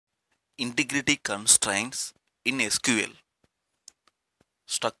integrity constraints in SQL.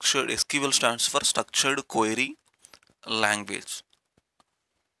 Structured SQL stands for structured query language.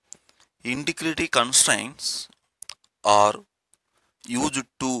 Integrity constraints are used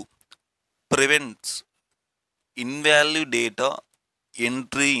to prevent invalid data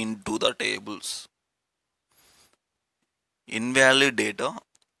entry into the tables. Invalid data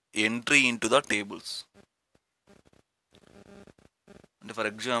entry into the tables. And for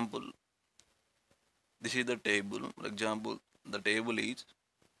example, this is the table. For example, the table is,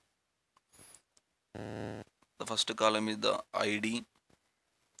 the first column is the ID,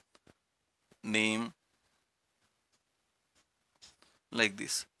 name, like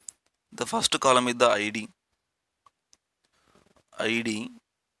this. The first column is the ID.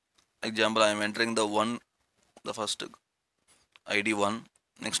 Example, I am entering the 1, the first ID 1.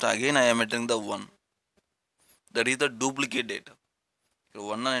 Next again I am entering the 1. That is the duplicate data.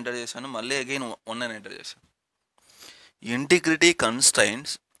 1 అని enter చేశాను, మళ్ళీ again 1 అని enter చేశాను. Integrity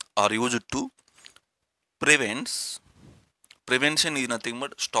constraints are used to prevention is nothing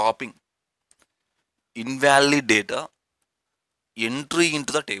but stopping invalid data entry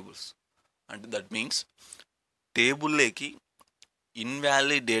into the tables. And that means table లేకి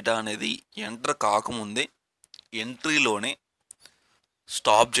invalid data అనేది enter కాకముందే ఎంట్రీలోనే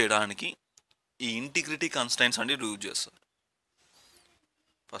stop చేయడానికి ఈ ఇంటిగ్రిటీ కన్స్ట్రైంట్స్ అనేది యూజ్ చేస్తారు.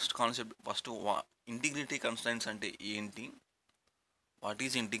 ఫస్ట్ ఇంటిగ్రిటీ కన్స్ట్రైంట్స్ అంటే ఏంటి, what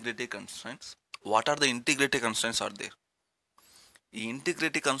is integrity constraints, what are the integrity constraints are there. ఈ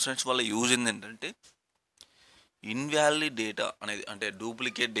ఇంటిగ్రిటీ కన్స్ట్రైంట్స్ వల్ల యూజ్ ఏంటంటే ఇన్వాలిడ్ డేటా అనేది, అంటే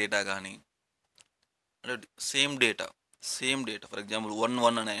డూప్లికేట్ డేటా కానీ, అంటే సేమ్ డేటా ఫర్ ఎగ్జాంపుల్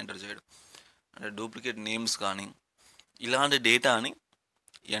 1 అని ఎంటర్ చేయడం, అంటే డూప్లికేట్ నేమ్స్ కానీ ఇలాంటి డేటాని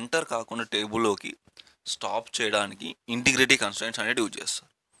ఎంటర్ కాకుండా టేబుల్లోకి స్టాప్ చేయడానికి ఇంటిగ్రిటీ కన్స్ట్రైంట్స్ అనేది యూజ్ చేస్తారు.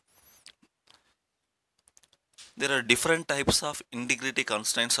 There are different types of integrity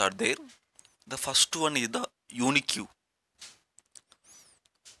constraints are there. The first one is the unique.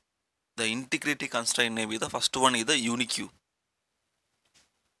 The integrity constraint may be the first one is the unique.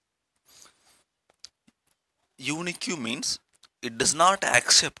 Unique means it does not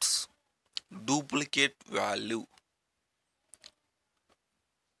accept duplicate value,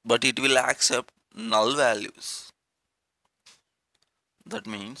 but it will accept null values. That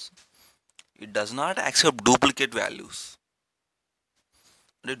means it does not accept duplicate values.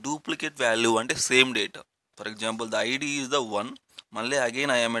 The duplicate value అంటే same data. For example the ID is the 1, మళ్ళీ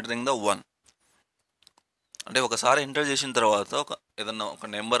again I'm entering the 1. అంటే ఒకసారి enter చేసిన తర్వాత ఏదన్నా ఒక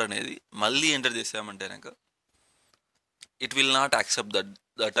number అనేది మళ్ళీ ఎంటర్ చేసామంటే కనుక it will not accept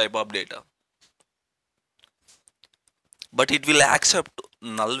the type of data, but it will accept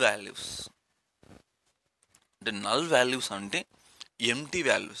null values. అంటే నల్ వాల్యూస్ అంటే ఎంటీ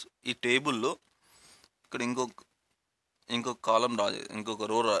వాల్యూస్. ఈ టేబుల్లో ఇక్కడ ఇంకొక కాలం ఇంకొక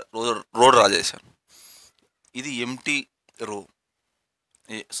రో డ్రా చేశాను. ఇది ఎంటీ రో,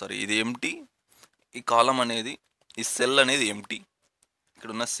 ఇది ఎంటీ. ఈ కాలం అనేది, ఈ సెల్ అనేది ఎంటీ. ఇక్కడ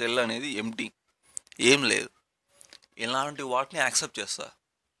ఉన్న సెల్ అనేది ఎంటీ, ఏం లేదు. ఇలాంటి వాటిని యాక్సెప్ట్ చేస్తా.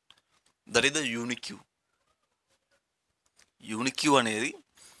 That is the unique. Unique అనేది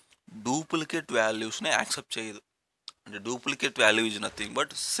డూప్లికేట్ వాల్యూస్ని యాక్సెప్ట్ చేయదు. అంటే duplicate value is nothing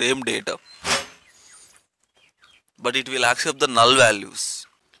but same data, but it will accept the null values.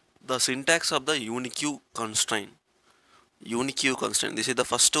 The syntax of the unique constraint. This is the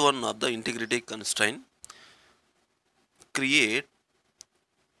first one of the integrity constraint. Create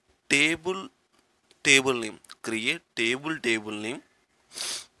table name. Create table name.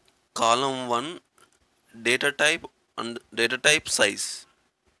 Column 1 data type and data type size.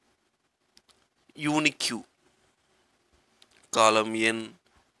 Unique. Column n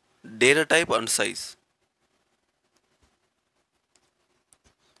data type and size.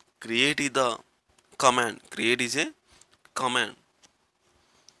 Create is the command. Create is a command.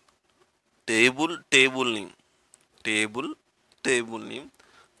 Table name. Table name.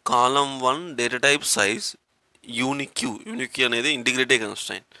 Column 1 data type size. Unique అనేది integrity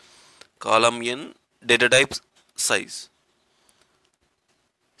constraint. Column n data type size.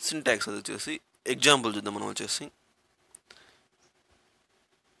 Syntax అది వచ్చేసి example చూద్దాం మనం వచ్చేసి.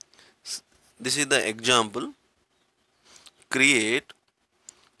 This is the example. Create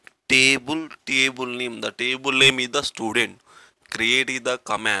table name. The table name is the student. Create is the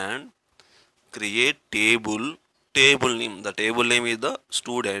command. Create table name. The table name is the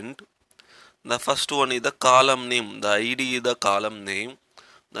student. The first one is the column name. The ID is the column name.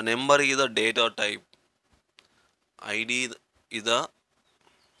 The number is the data type. ID is the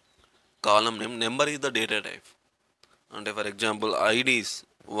column name. Number is the data type. And for example, ID is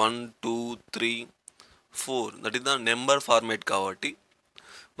 1 2 3 4 that is the number format కాబట్టి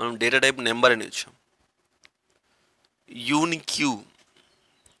మనం data type number అని ఇచ్చాం. Unique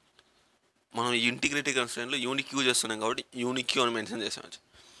మనం integrity కన్స్ట్రెయింట్లో unique చేస్తున్నాం కాబట్టి unique అని mention చేసాం.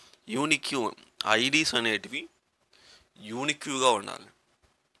 Unique IDs అనేటివి యూనిక్యూగా ఉండాలి,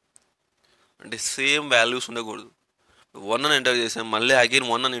 అంటే సేమ్ వాల్యూస్ ఉండకూడదు. 1 అని ఎంటర్ చేసాం, మళ్ళీ అగైన్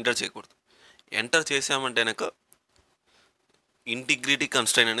 1 అని ఎంటర్ చేయకూడదు. ఎంటర్ చేసామంటే కనుక ఇంటిగ్రిటీ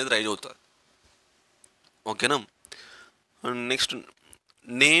కన్స్ట్రెయింట్ అనేది రైజ్ అవుతుంది. ఓకేనా. Next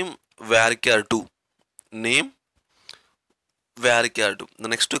name varchar2 name varchar2. The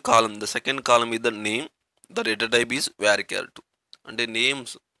next column, the second column is the name, the data type is varchar2. అంటే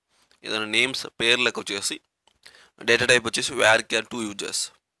నేమ్స్ ఏదైనా నేమ్స్ పేర్లకు వచ్చేసి డేటా టైప్ వచ్చేసి varchar2 యూజ్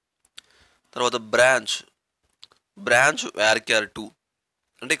చేస్తాం. తర్వాత బ్రాంచ్ varchar2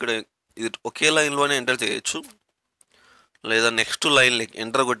 అంటే ఇక్కడ ఇది ఒకే లైన్లోనే ఎంటర్ చేయొచ్చు, లేదా నెక్స్ట్ లైన్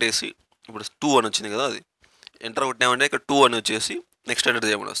ఎంటర్ కొట్టేసి ఇప్పుడు 2 అని వచ్చింది కదా, అది ఎంటర్ కొట్టామంటే ఇక్కడ 2 అని వచ్చేసి నెక్స్ట్ ఎంటర్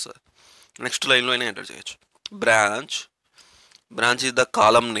చేయమని వస్తుంది. నెక్స్ట్ లైన్లో అయినా ఎంటర్ చేయొచ్చు. Branch is the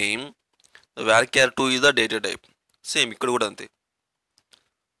column name, varchar2 is the data type. Same ఇక్కడ కూడా అంతే,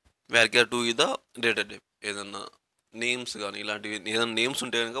 varchar2 is the data type. ఏదన్నా నేమ్స్ కానీ ఇలాంటివి ఏదైనా నేమ్స్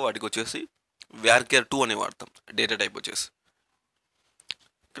ఉంటే కనుక వాటికి వచ్చేసి varchar2 అని వాడతాం డేటా టైప్ వచ్చేసి.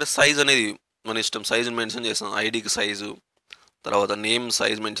 ఇక్కడ సైజ్ అనేది మన ఇష్టం, సైజ్ మెన్షన్ చేస్తాం, ఐడికి సైజు, తర్వాత నేమ్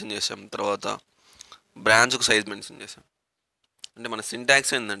సైజ్ మెన్షన్ చేసాం, తర్వాత బ్రాంచ్కు సైజ్ మెన్షన్ చేసాం. అంటే మన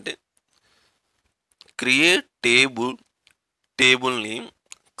సింటాక్స్ ఏంటంటే create table name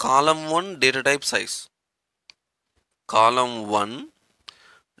column 1 data type size, column 1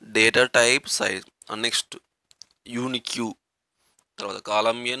 data type size, next unique, తర్వాత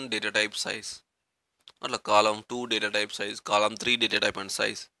column n data type size, అట్లా column 2 data type size, column 3 data type and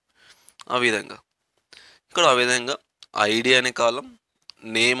size. ఆ విధంగా ఇక్కడ ఆ విధంగా ఐడి అనే కాలం,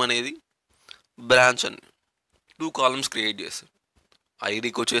 నేమ్ అనేది, బ్రాంచ్ అని 2 కాలమ్స్ క్రియేట్ చేస్తాం.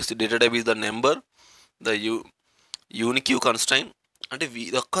 ఐడికి వచ్చేసి data type is the number, the unique constraint, అంటే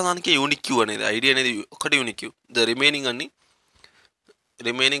ఒక్కదానికే యూనిక్యూ అనేది, ఐడి అనేది ఒకటి యూనిక్యూ, ద రిమైనింగ్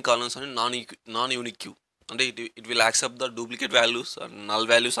కాలమ్స్ అని నాన్ యూనిక్యూ, అంటే it will accept the duplicate values and null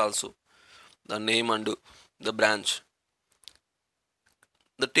values also, the name and the branch.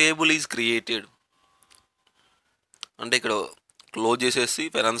 The table is created అంటే ఇక్కడ close చేసేసి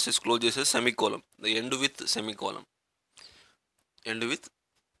పెరాన్సిస్ క్లోజ్ చేసేసి semicolon, the end with semicolon.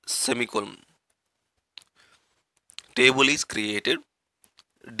 Table is created,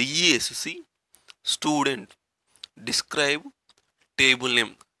 DESC student describe table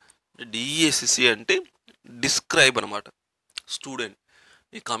name. DESC అంటే describe అనమాట, student.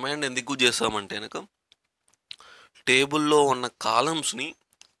 ఈ command ఎందుకు చేస్తామంటే కనుక టేబుల్లో ఉన్న కాలమ్స్ని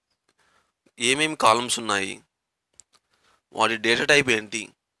ఏమేమి కాలమ్స్ ఉన్నాయి, వాటి డేటా టైప్ ఏంటి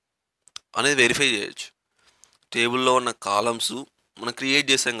అనేది వెరిఫై చేయొచ్చు. టేబుల్లో ఉన్న కాలమ్స్ మనం క్రియేట్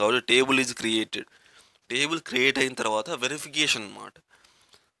చేసాం కాబట్టి table is created. Table create అయిన తర్వాత వెరిఫికేషన్ అనమాట,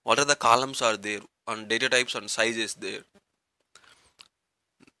 what are the columns are there and data types and sizes there.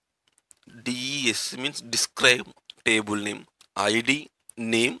 DES means describe table name, ID,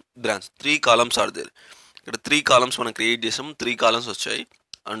 name, branch. 3 columns are there. ఇక్కడ 3 columns మనం create చేసాం, 3 columns వచ్చాయి,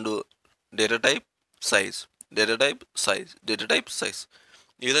 and data type size, data type size, data type size.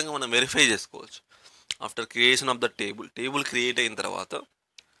 ఈ విధంగా మనం verify చేసుకోవచ్చు. After creation of the table create అయిన తర్వాత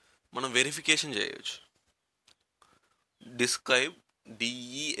మనం వెరిఫికేషన్ చేయవచ్చు. డిస్క్రైబ్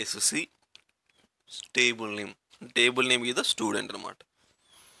డిఈఎస్సి టేబుల్ నేమ్ ఇది స్టూడెంట్ అనమాట.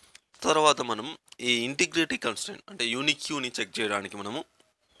 తర్వాత మనం ఈ ఇంటిగ్రిటీ కన్స్ట్రెయింట్ అంటే యూనిక్యూని చెక్ చేయడానికి మనము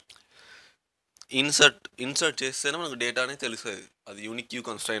ఇన్సర్ట్ చేస్తేనే మనకు డేటా అనేది తెలుస్తుంది, అది యూనిక్యూ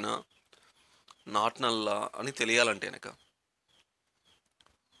కన్స్ట్రెయినా నాట్ నల్లా అని తెలియాలంటే కనుక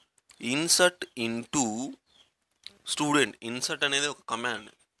ఇన్సర్ట్ ఇంటూ స్టూడెంట్. ఇన్సర్ట్ అనేది ఒక కమాండ్,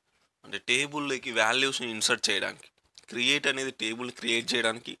 అంటే టేబుల్లోకి వాల్యూస్ని ఇన్సర్ట్ చేయడానికి. క్రియేట్ అనేది టేబుల్ క్రియేట్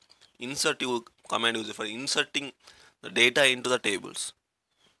చేయడానికి insert command use for inserting the data into the tables.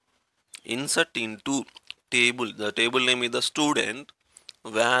 Insert into table, the table name is the student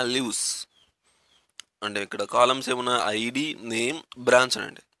values. అంటే ఇక్కడ కాలమ్స్ ఏమన్నా ఐడి, నేమ్, బ్రాంచ్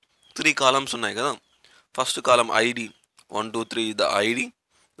అనండి. 3 కాలమ్స్ ఉన్నాయి కదా. First column ID 1 2 3 the ID,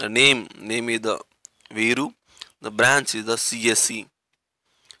 the name is the veeru, the branch is the CSC.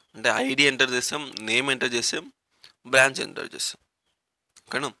 అంటే ID enter చేసాం, name enter చేసాం, branch enter చేసాం.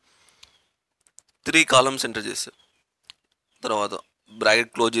 ఓకేనా. 3 కాలమ్స్ ఎంటర్ చేసాం, తర్వాత బ్రాకెట్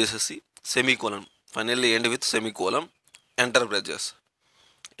క్లోజ్ చేసేసి semicolon, finally end with semicolon, enter press చేస్తాం.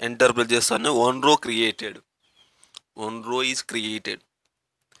 Enter press చేస్తానే 1 రో క్రియేటెడ్, 1 రో ఈజ్ క్రియేటెడ్.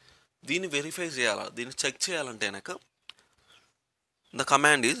 దీన్ని వెరిఫై చేయాలా, దీన్ని చెక్ చేయాలంటే కనుక The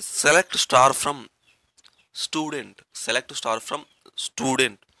command is select star from student. Select star from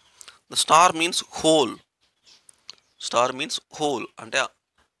student. The star means whole. Star means whole. అంటే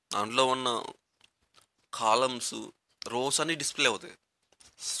దాంట్లో ఉన్న కాలమ్స్ రోస్ అన్ని డిస్ప్లే అవుతాయి.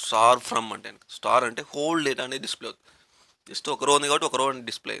 స్టార్ ఫ్రమ్ అంటే స్టార్ అంటే హోల్ డేటా అనేది డిస్ప్లే అవుతుంది. జస్ట్ ఒక రో ఉంది కాబట్టి ఒక రో అనేది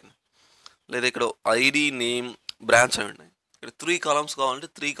డిస్ప్లే అయింది. లేదా ఇక్కడ ఐడి నేమ్ బ్రాంచ్ అని ఉన్నాయి. ఇక్కడ 3 కాలమ్స్ కావాలంటే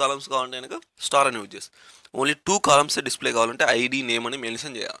 3 కాలమ్స్ కావాలంటే కనుక స్టార్ అని యూజ్ చేస్తాం. ఓన్లీ 2 కాలమ్స్ డిస్ప్లే కావాలంటే ఐడి నేమ్ అని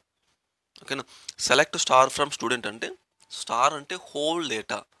మెన్షన్ చేయాలి. ఓకేనా. సెలెక్ట్ స్టార్ ఫ్రమ్ స్టూడెంట్ అంటే స్టార్ అంటే హోల్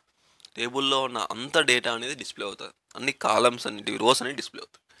డేటా, టేబుల్లో ఉన్న అంత డేటా అనేది డిస్ప్లే అవుతుంది. అన్ని కాలమ్స్ అన్నిటి రోస్ అనేవి డిస్ప్లే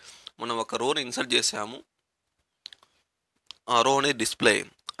అవుతాయి. మనం ఒక రోని ఇన్సర్ట్ చేసాము, ఆ రో అనేది డిస్ప్లే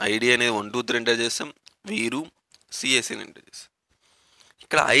అయింది. ఐడి అనేది 1 2 3 ఎంటర్ చేస్తాం, వీరు సిఎస్సిని ఎంటర్ చేస్తాం.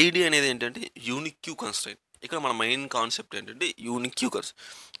 ఇక్కడ ఐడి అనేది ఏంటంటే యూనిక్ క్యూ కన్స్ట్రైంట్. ఇక్కడ మన మెయిన్ కాన్సెప్ట్ ఏంటంటే unique queue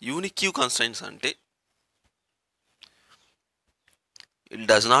unique queue constraints అంటే it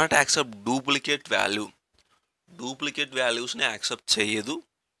does not accept duplicate value. Duplicate వాల్యూస్ని యాక్సెప్ట్ చేయదు.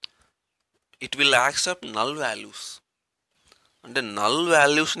 It will accept null values. అంటే నల్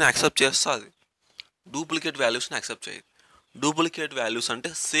వాల్యూస్ని యాక్సెప్ట్ చేస్తుంది, డూప్లికేట్ వాల్యూస్ని యాక్సెప్ట్ చేయదు. డూప్లికేట్ వాల్యూస్ అంటే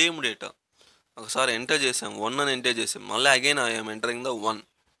సేమ్ డేటా ఒకసారి ఎంటర్ చేసాం 1 అని ఎంటర్ చేసాం, మళ్ళీ అగైన్ ఐఎమ్ ఎంటరింగ్ ద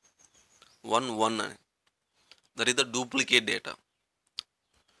 1 అని, that is the duplicate data.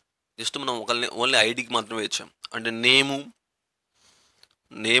 Just మనం ఒకరిని ఓన్లీ ఐడికి మాత్రమే ఇచ్చాం. అంటే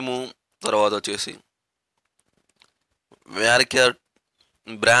నేము తర్వాత వచ్చేసి వేర్కేర్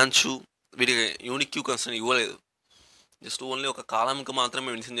బ్రాంచు, వీటికి యూనిక్ క్యూ కన్స్ట్రైంట్ ఇవ్వలేదు. జస్ట్ ఓన్లీ ఒక కాలంకి మాత్రమే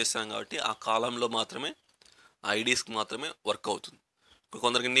మెన్షన్ చేస్తాం కాబట్టి ఆ కాలంలో మాత్రమే ఐడీస్కి మాత్రమే వర్క్ అవుతుంది.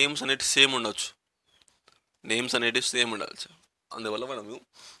 కొందరికి నేమ్స్ అనేవి సేమ్ ఉండొచ్చు, ఉండవచ్చు. అందువల్ల మనము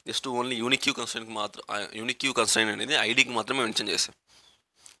జస్ట్ ఓన్లీ యూనిక్ క్యూ కన్స్ట్రైంట్కి మాత్రం, యూనిక్ క్యూ కన్స్ట్రైంట్ అనేది ఐడికి మాత్రమే మెన్షన్ చేస్తాం.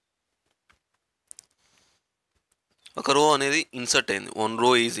 ఒక రో అనేది ఇన్సర్ట్ అయింది, 1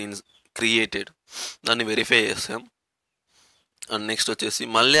 రో ఈజ్ క్రియేటెడ్, దాన్ని వెరిఫై చేస్తాం. అండ్ నెక్స్ట్ వచ్చేసి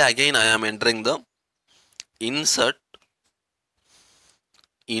మళ్ళీ again I am entering the insert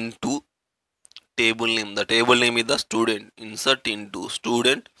into table name. The table name is the student. Insert into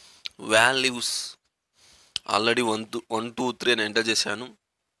student values. Already 1 2 3 అని ఎంటర్ చేశాను.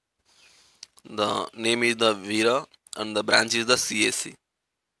 The name is the veeru and the branch is the CSC.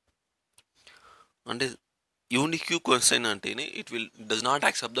 అంటే unique queue constraint అంటేనే does not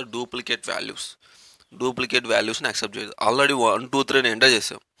accept the duplicate values. Duplicate వాల్యూస్ని accept చేయదు. Already 1 2 3 అని enter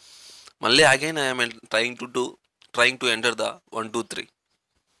చేసాం, మళ్ళీ again I'm trying to enter the 1 2 3.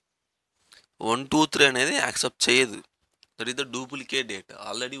 1 2 3 అనేది accept చేయదు. That is the duplicate data,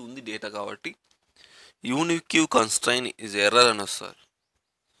 already ఉంది డేటా కాబట్టి unique queue constraint is error అని వస్తారు.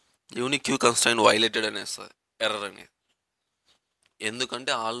 యూనిక్ క్యూ కన్స్ట్రైంట్ వైలేటెడ్ అని వస్తుంది ఎర్రర్ అనేది.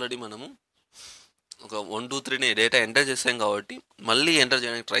 ఎందుకంటే ఆల్రెడీ మనము ఒక 1 2 3ని డేటా ఎంటర్ చేసాం కాబట్టి మళ్ళీ ఎంటర్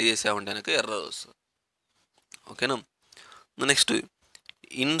చేయడానికి ట్రై చేసామంటే కనుక ఎర్రర్ వస్తుంది. ఓకేనా. Next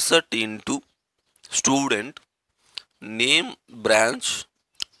insert into student name branch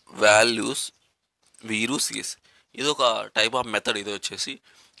values వీరు సిఎస్. ఇది ఒక టైప్ ఆఫ్ మెథడ్. ఇది వచ్చేసి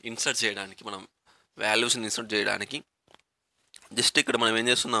ఇన్సర్ట్ చేయడానికి, మనం వాల్యూస్ని ఇన్సర్ట్ చేయడానికి జస్ట్ ఇక్కడ మనం ఏం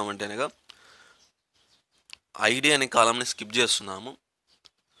చేస్తున్నామంటే అనగా ఐడి అనే కాలంని స్కిప్ చేస్తున్నాము.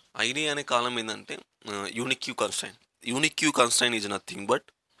 ఐడి అనే కాలం ఏంటంటే unique queue constraint. Unique queue constraint is nothing but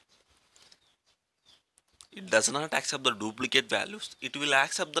it does not accept the duplicate values, it will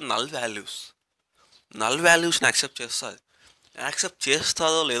accept the null values. Null వాల్యూస్ని యాక్సెప్ట్ చేస్తుంది. యాక్సెప్ట్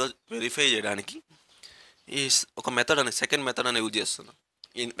చేస్తుందో లేదో వెరిఫై చేయడానికి ఈ ఒక మెథడ్ అనే సెకండ్ మెథడ్ అనేది యూజ్ చేస్తున్నాం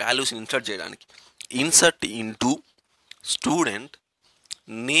వాల్యూస్ని ఇన్సర్ట్ చేయడానికి. Insert into student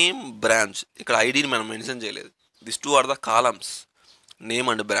name branch. ఇక్కడ ఐడిని మనం మెన్షన్ చేయలేదు. This 2 are the columns, name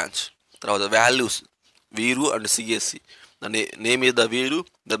and branch. తర్వాత వాల్యూస్ వీరు and CSC. The name is the వీరు,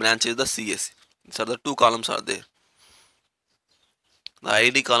 the branch is the CSC. These are the 2 columns are there. The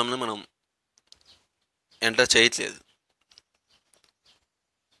ID కాలంని మనం enter చేయట్లేదు,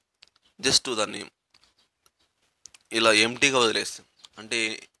 just దాన్ని ఇలా ఎంటీగా వదిలేస్తాం. అంటే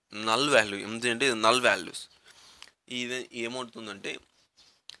నల్ వాల్యూ ఏంటంటే నల్ వాల్యూస్. ఇది ఏమవుతుందంటే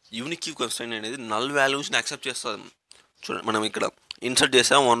యూనిక్ క్యూ కన్స్ట్రైంట్ అనేది నల్ వాల్యూస్ని యాక్సెప్ట్ చేస్తుంది. చూడండి, మనం ఇక్కడ ఇన్సర్ట్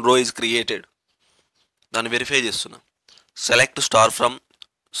చేసాం, 1 రో ఈజ్ క్రియేటెడ్, దాన్ని వెరిఫై చేస్తున్నాం. సెలెక్ట్ స్టార్ ఫ్రమ్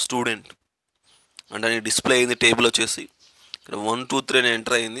స్టూడెంట్ అంటే అది డిస్ప్లే అయింది. టేబుల్ వచ్చేసి ఇక్కడ 1 2 3 అని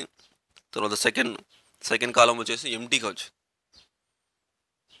ఎంటర్ అయింది. తర్వాత సెకండ్ కాలం వచ్చేసి ఎంటీగా వచ్చింది.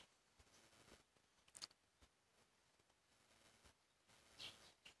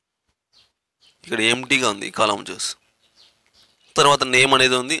 ఇక్కడ ఎంటీగా ఉంది ఈ కాలం వచ్చేసి. తర్వాత నేమ్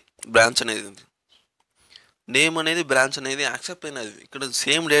అనేది ఉంది, బ్రాంచ్ అనేది ఉంది. నేమ్ అనేది బ్రాంచ్ అనేది యాక్సెప్ట్ అయినది. ఇక్కడ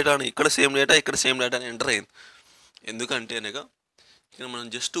సేమ్ డేటా అని, ఇక్కడ సేమ్ డేటా, ఇక్కడ సేమ్ డేటా అని ఎంటర్ అయింది. ఎందుకంటే అనగా ఇక్కడ మనం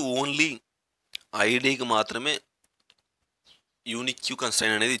జస్ట్ ఓన్లీ ఐడికి మాత్రమే యూనిక్ క్యూ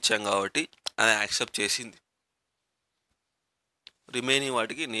కన్స్ట్రైన్ అనేది ఇచ్చాం కాబట్టి అది యాక్సెప్ట్ చేసింది. రిమైనింగ్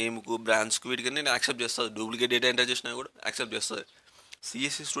వాటికి నేమ్కు బ్రాంచ్కు వీటికి నేను యాక్సెప్ట్ చేస్తుంది. డూప్లికేట్ డేటా ఎంటర్ చేసినా కూడా యాక్సెప్ట్ చేస్తుంది.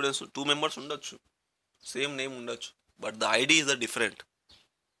 సిఎస్సి స్టూడెంట్స్ 2 మెంబర్స్ ఉండొచ్చు, సేమ్ నేమ్ ఉండొచ్చు, but the ID is the different.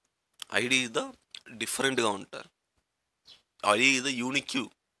 ID is the డిఫరెంట్గా ఉంటారు. ID is the unique queue.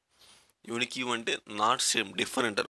 Unique queue అంటే నాట్ సేమ్, డిఫరెంట్.